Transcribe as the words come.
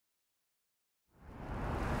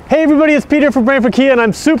Hey everybody, it's Peter from Brantford Kia, and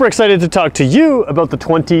I'm super excited to talk to you about the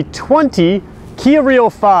 2020 Kia Rio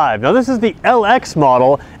 5. Now this is the LX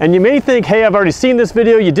model, and you may think, hey, I've already seen this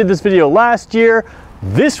video, you did this video last year.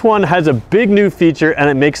 This one has a big new feature and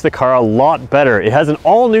it makes the car a lot better. It has an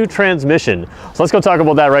all new transmission. So let's go talk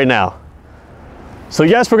about that right now. So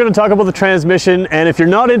yes, we're going to talk about the transmission, and if you're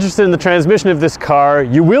not interested in the transmission of this car,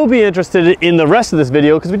 you will be interested in the rest of this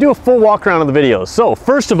video because we do a full walk around of the video. So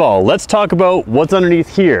first of all, let's talk about what's underneath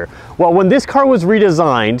here. Well, when this car was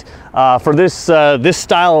redesigned for this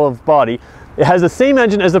style of body, it has the same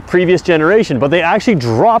engine as the previous generation, but they actually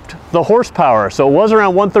dropped the horsepower. So it was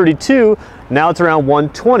around 132, now it's around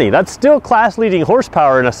 120. That's still class-leading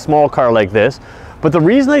horsepower in a small car like this. But the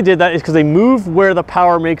reason they did that is because they moved where the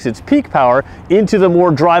power makes its peak power into the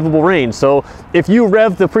more drivable range. So if you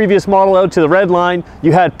rev the previous model out to the red line,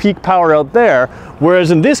 you had peak power out there.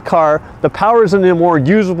 Whereas in this car, the power is in a more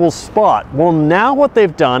usable spot. Well, now what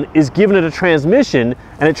they've done is given it a transmission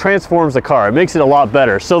and it transforms the car. It makes it a lot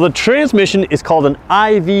better. So the transmission is called an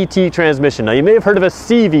IVT transmission. Now you may have heard of a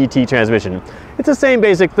CVT transmission. It's the same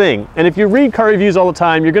basic thing. And if you read car reviews all the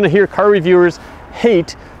time, you're gonna hear car reviewers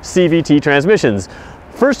hate CVT transmissions.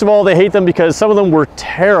 First of all, they hate them because some of them were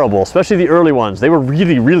terrible, especially the early ones. They were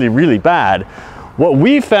really bad. What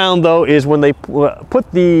we found though is when they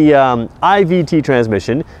put the IVT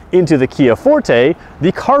transmission into the Kia Forte,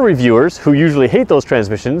 the car reviewers, who usually hate those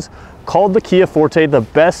transmissions, called the Kia Forte the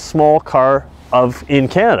best small car in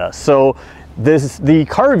Canada. So the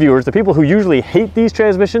car reviewers, the people who usually hate these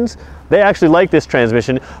transmissions, they actually like this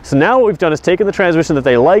transmission. So now what we've done is taken the transmission that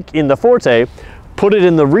they like in the Forte, put it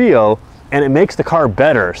in the Rio, and it makes the car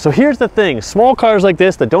better. So here's the thing, small cars like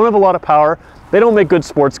this that don't have a lot of power, they don't make good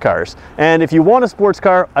sports cars. And if you want a sports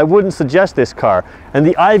car, I wouldn't suggest this car. And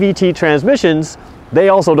the IVT transmissions, they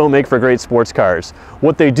also don't make for great sports cars.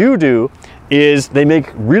 What they do is they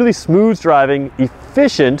make really smooth driving,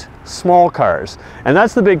 efficient small cars. And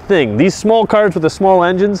that's the big thing. These small cars with the small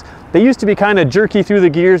engines, they used to be kind of jerky through the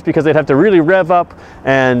gears because they'd have to really rev up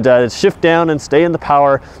and shift down and stay in the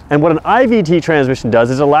power. And what an IVT transmission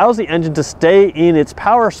does is it allows the engine to stay in its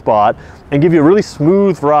power spot and give you a really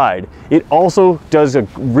smooth ride. It also does a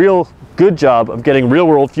real good job of getting real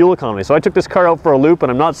world fuel economy. So I took this car out for a loop,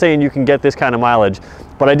 and I'm not saying you can get this kind of mileage,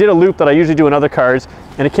 but I did a loop that I usually do in other cars,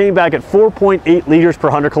 and it came back at 4.8 liters per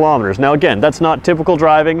 100 kilometers. Now again, that's not typical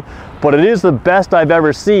driving, but it is the best I've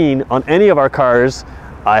ever seen on any of our cars.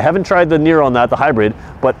 I haven't tried the Nero on that, the hybrid,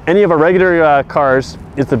 but any of our regular cars,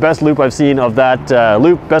 it's the best loop I've seen of that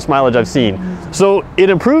loop, best mileage I've seen. So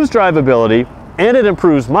it improves drivability and it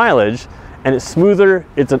improves mileage, and it's smoother,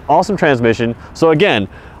 it's an awesome transmission. So again,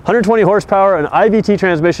 120 horsepower, an IVT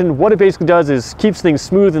transmission, what it basically does is keeps things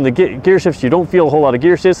smooth in the gear shifts. You don't feel a whole lot of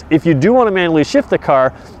gear shifts. If you do want to manually shift the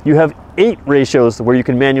car, you have 8 ratios where you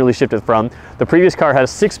can manually shift it from. The previous car had a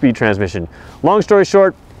 6-speed transmission. Long story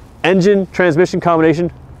short, engine transmission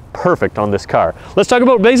combination, perfect on this car. Let's talk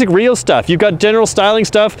about basic Rio stuff. You've got general styling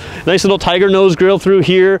stuff, nice little tiger nose grille through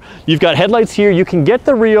here. You've got headlights here. You can get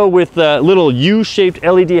the Rio with little U-shaped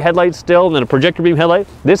LED headlights still, and then a projector beam headlight.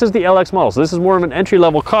 This is the LX model, so this is more of an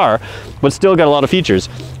entry-level car, but still got a lot of features.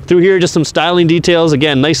 Through here, just some styling details.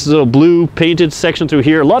 Again, nice little blue painted section through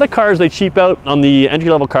here. A lot of cars, they cheap out on the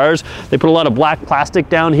entry-level cars. They put a lot of black plastic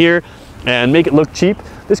down here and make it look cheap.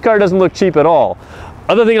 This car doesn't look cheap at all.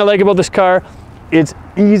 Other thing I like about this car, it's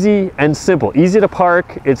easy and simple, easy to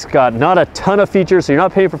park. It's got not a ton of features, so you're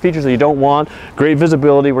not paying for features that you don't want. Great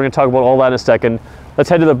visibility. We're going to talk about all that in a second. Let's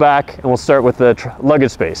head to the back and we'll start with the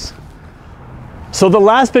luggage space. So the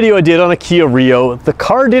last video I did on a Kia Rio, the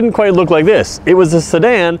car didn't quite look like this. It was a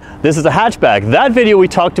sedan, this is a hatchback. That video we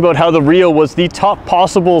talked about how the Rio was the top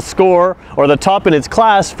possible score, or the top in its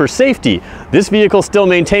class for safety. This vehicle still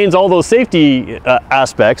maintains all those safety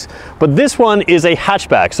aspects, but this one is a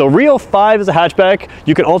hatchback. So Rio 5 is a hatchback.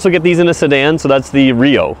 You can also get these in a sedan, so that's the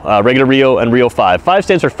Rio, regular Rio and Rio 5. 5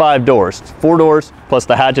 stands for 5 doors, 4 doors plus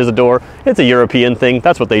the hatch is a door. It's a European thing,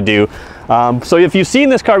 that's what they do. So if you've seen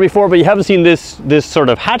this car before, but you haven't seen this sort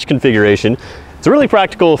of hatch configuration, it's a really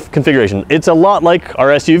practical configuration. It's a lot like our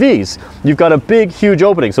SUVs. You've got a big, huge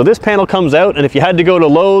opening. So this panel comes out, and if you had to go to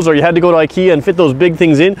Lowe's or you had to go to IKEA and fit those big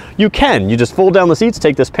things in, you can. You just fold down the seats,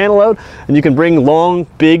 take this panel out, and you can bring long,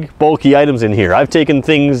 big, bulky items in here. I've taken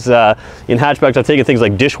things in hatchbacks, I've taken things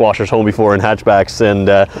like dishwashers home before in hatchbacks, and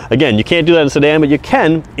again, you can't do that in a sedan, but you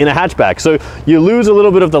can in a hatchback. So you lose a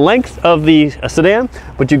little bit of the length of the sedan,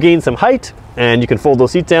 but you gain some height, and you can fold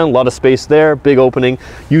those seats down. A lot of space there, big opening.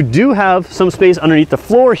 You do have some space underneath the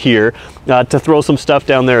floor here to throw some stuff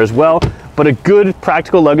down there as well, but a good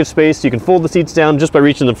practical luggage space. You can fold the seats down just by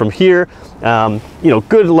reaching them from here. You know,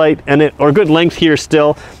 good light or good length here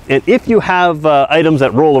still. And if you have items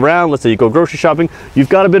that roll around, let's say you go grocery shopping, you've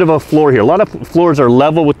got a bit of a floor here. A lot of floors are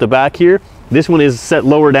level with the back here. This one is set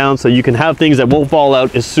lower down, so you can have things that won't fall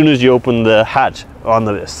out as soon as you open the hatch on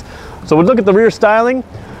this. So we'll look at the rear styling.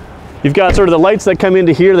 You've got sort of the lights that come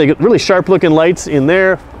into here. They get really sharp looking lights in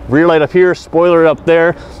there. Rear light up here, spoiler up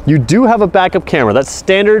there. You do have a backup camera. That's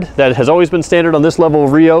standard. That has always been standard on this level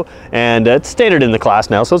of Rio, and it's standard in the class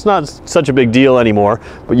now, so it's not such a big deal anymore.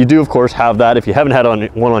 But you do, of course, have that. If you haven't had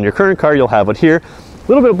one on your current car, you'll have it here. A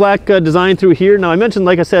little bit of black design through here. Now I mentioned,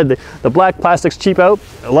 like I said, the black plastic's cheap out.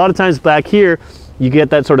 A lot of times back here, you get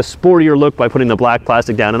that sort of sportier look by putting the black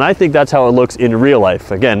plastic down, and I think that's how it looks in real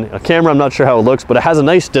life. Again, a camera, I'm not sure how it looks, but it has a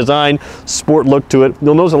nice design, sport look to it.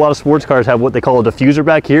 You'll notice a lot of sports cars have what they call a diffuser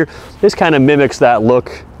back here. This kind of mimics that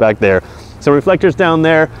look back there. So reflectors down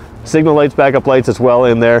there, signal lights, backup lights as well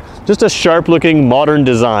in there. Just a sharp looking modern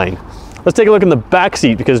design. Let's take a look in the back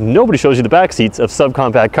seat, because nobody shows you the back seats of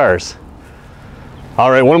subcompact cars.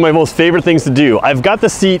 All right, one of my most favorite things to do. I've got the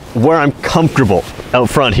seat where I'm comfortable out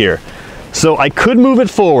front here. So I could move it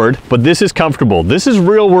forward, but this is comfortable. This is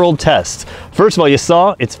real world tests. First of all, you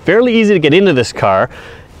saw it's fairly easy to get into this car,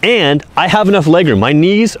 and I have enough legroom. My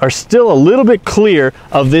knees are still a little bit clear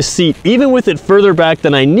of this seat, even with it further back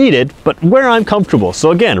than I needed, but where I'm comfortable. So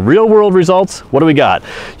again, real world results, what do we got?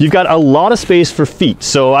 You've got a lot of space for feet.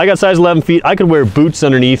 So I got size 11 feet. I could wear boots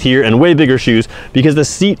underneath here and way bigger shoes because the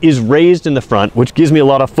seat is raised in the front, which gives me a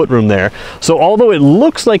lot of foot room there. So although it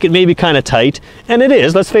looks like it may be kind of tight, and it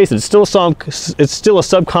is, let's face it, it's still a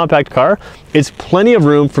subcompact car, it's plenty of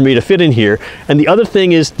room for me to fit in here. And the other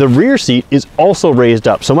thing is the rear seat is also raised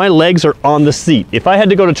up. So my legs are on the seat. If I had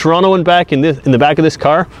to go to Toronto and back in the back of this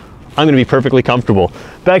car, I'm gonna be perfectly comfortable.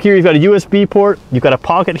 Back here, you've got a USB port, you've got a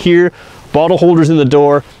pocket here, bottle holders in the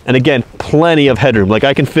door, and again, plenty of headroom. Like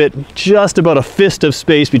I can fit just about a fist of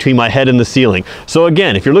space between my head and the ceiling. So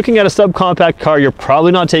again, if you're looking at a subcompact car, you're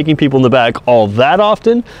probably not taking people in the back all that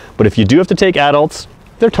often, but if you do have to take adults,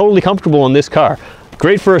 they're totally comfortable in this car.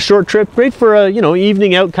 Great for a short trip, great for a, you know,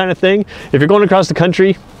 evening out kind of thing. If you're going across the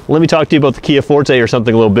country, let me talk to you about the Kia Forte or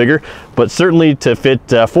something a little bigger, but certainly to fit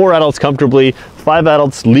 4 adults comfortably, 5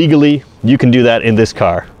 adults legally, you can do that in this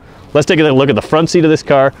car. Let's take a look at the front seat of this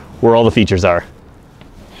car, where all the features are.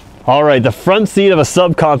 All right, the front seat of a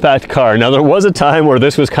subcompact car. Now there was a time where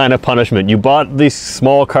this was kind of punishment. You bought these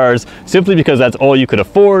small cars simply because that's all you could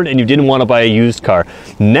afford and you didn't want to buy a used car.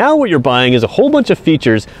 Now what you're buying is a whole bunch of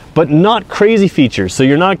features, but not crazy features. So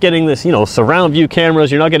you're not getting this, you know, surround view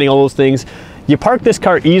cameras, you're not getting all those things. You park this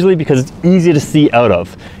car easily because it's easy to see out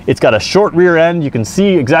of. It's got a short rear end. You can see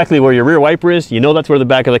exactly where your rear wiper is. You know that's where the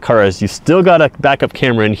back of the car is. You still got a backup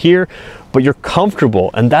camera in here, but you're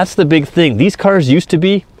comfortable. And that's the big thing. These cars used to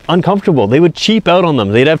be uncomfortable. They would cheap out on them.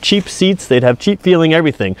 They'd have cheap seats, they'd have cheap feeling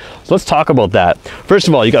everything. So let's talk about that. First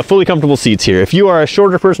of all, you got fully comfortable seats here. If you are a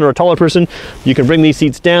shorter person or a taller person, you can bring these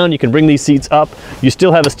seats down, you can bring these seats up. You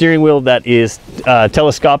still have a steering wheel that is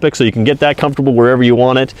telescopic, so you can get that comfortable wherever you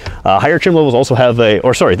want it. Higher trim levels also have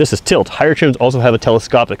this is tilt. Higher trims also have a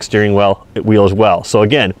telescopic steering wheel as well. So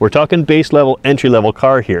again, we're talking base level, entry level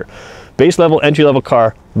car here. Base level, entry level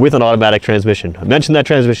car with an automatic transmission. I mentioned that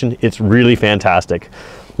transmission, it's really fantastic.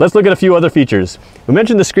 Let's look at a few other features. We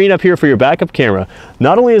mentioned the screen up here for your backup camera.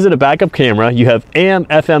 Not only is it a backup camera, you have AM,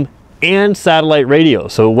 FM, and satellite radio.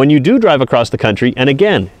 So when you do drive across the country, and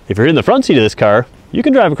again, if you're in the front seat of this car, you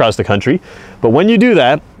can drive across the country, but when you do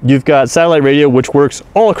that, you've got satellite radio, which works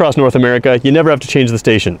all across North America. You never have to change the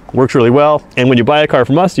station. Works really well, and when you buy a car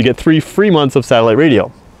from us, you get 3 free months of satellite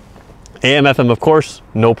radio. AM, FM, of course,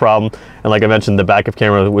 no problem. And like I mentioned, the backup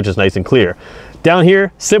camera, which is nice and clear. Down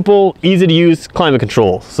here, simple, easy to use climate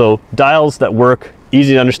control. So dials that work,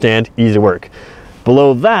 easy to understand, easy to work.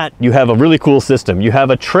 Below that, you have a really cool system. You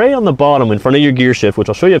have a tray on the bottom in front of your gear shift, which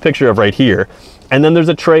I'll show you a picture of right here. And then there's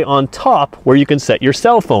a tray on top where you can set your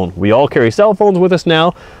cell phone. We all carry cell phones with us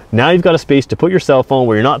now. Now you've got a space to put your cell phone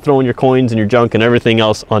where you're not throwing your coins and your junk and everything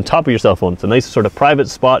else on top of your cell phone. It's a nice sort of private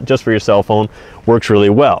spot just for your cell phone. Works really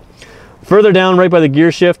well. Further down, right by the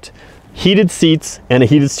gear shift, heated seats and a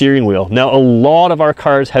heated steering wheel. Now, a lot of our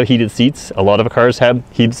cars have heated seats. A lot of our cars have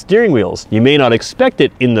heated steering wheels. You may not expect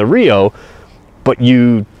it in the Rio, but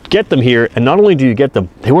you get them here, and not only do you get them,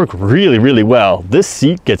 they work really, really well. This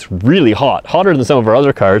seat gets really hot, hotter than some of our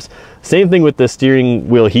other cars. Same thing with the steering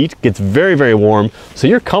wheel heat, gets very, very warm, so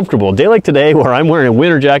you're comfortable. A day like today, where I'm wearing a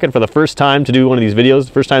winter jacket for the first time to do one of these videos,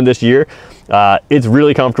 first time this year, it's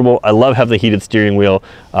really comfortable. I love having the heated steering wheel.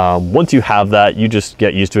 Once you have that, you just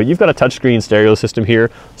get used to it. You've got a touchscreen stereo system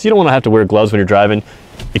here, so you don't want to have to wear gloves when you're driving.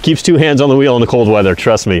 It keeps two hands on the wheel in the cold weather,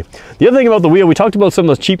 trust me. The other thing about the wheel, we talked about some of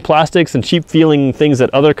those cheap plastics and cheap feeling things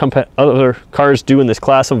that other cars do in this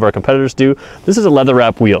class, some of our competitors do. This is a leather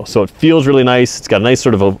wrap wheel, so it feels really nice. It's got a nice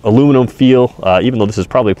sort of aluminum feel, even though this is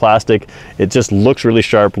probably plastic. It just looks really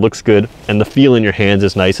sharp, looks good, and the feel in your hands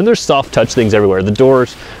is nice. And there's soft touch things everywhere. The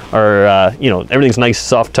doors are, you know, everything's nice,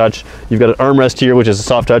 soft touch. You've got an armrest here, which is a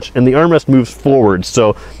soft touch, and the armrest moves forward.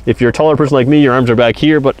 So if you're a taller person like me, your arms are back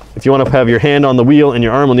here, but if you want to have your hand on the wheel and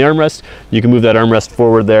your arm on the armrest, you can move that armrest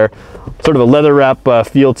forward there. Sort of a leather wrap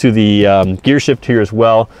feel to the gear shift here as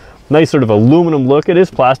well. Nice sort of aluminum look. It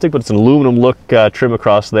is plastic, but it's an aluminum look trim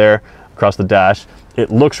across there, across the dash. It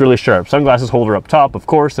looks really sharp. Sunglasses holder up top, of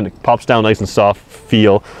course, and it pops down nice and soft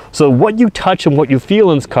feel. So what you touch and what you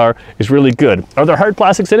feel in this car is really good. Are there hard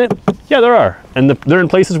plastics in it? Yeah, there are. And they're in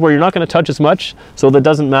places where you're not going to touch as much, so that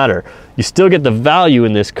doesn't matter. You still get the value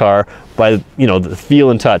in this car by, you know, the feel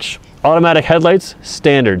and touch. Automatic headlights,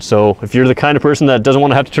 standard. So if you're the kind of person that doesn't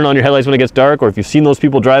want to have to turn on your headlights when it gets dark, or if you've seen those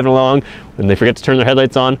people driving along and they forget to turn their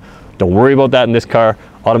headlights on, don't worry about that in this car.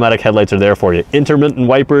 Automatic headlights are there for you. Intermittent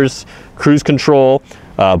wipers, cruise control,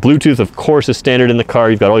 Bluetooth of course is standard in the car.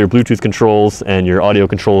 You've got all your Bluetooth controls and your audio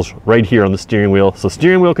controls right here on the steering wheel. So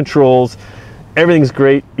steering wheel controls, everything's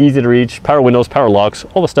great, easy to reach, power windows, power locks,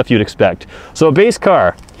 all the stuff you'd expect. So a base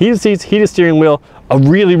car, heated seats, heated steering wheel, a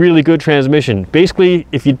really, really good transmission. Basically,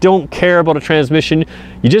 if you don't care about a transmission,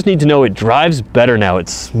 you just need to know it drives better now.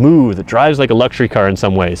 It's smooth, it drives like a luxury car in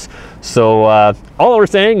some ways. So all we're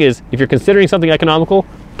saying is, if you're considering something economical,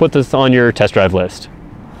 put this on your test drive list.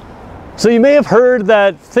 So you may have heard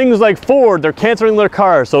that things like Ford, they're canceling their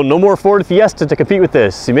cars, so no more Ford Fiesta to compete with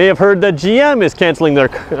this. You may have heard that GM is canceling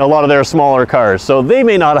a lot of their smaller cars, so they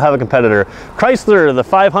may not have a competitor. Chrysler, the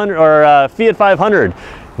 500 or Fiat 500,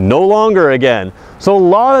 no longer again. So a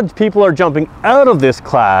lot of people are jumping out of this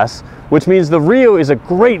class, which means the Rio is a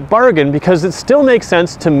great bargain because it still makes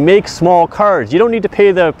sense to make small cars. You don't need to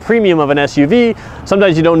pay the premium of an SUV.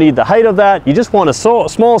 Sometimes you don't need the height of that. You just want a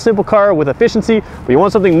small, simple car with efficiency, but you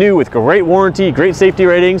want something new with great warranty, great safety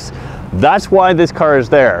ratings. That's why this car is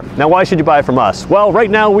there. Now, why should you buy from us? Well, right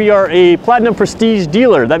now we are a Platinum Prestige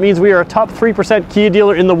dealer. That means we are a top 3% Kia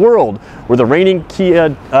dealer in the world. We're the reigning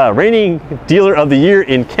dealer of the year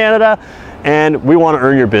in Canada, and we want to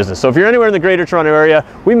earn your business. So if you're anywhere in the Greater Toronto area,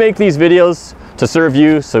 we make these videos to serve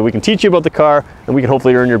you so we can teach you about the car and we can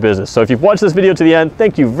hopefully earn your business. So if you've watched this video to the end,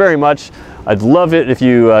 thank you very much. I'd love it if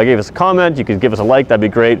you gave us a comment. You could give us a like, that'd be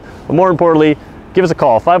great. But more importantly, give us a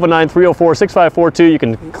call, 519-304-6542. You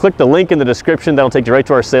can click the link in the description. That'll take you right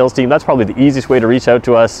to our sales team. That's probably the easiest way to reach out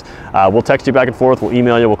to us. We'll text you back and forth, we'll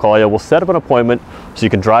email you, we'll call you, we'll set up an appointment so you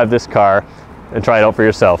can drive this car and try it out for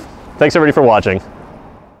yourself. Thanks everybody for watching.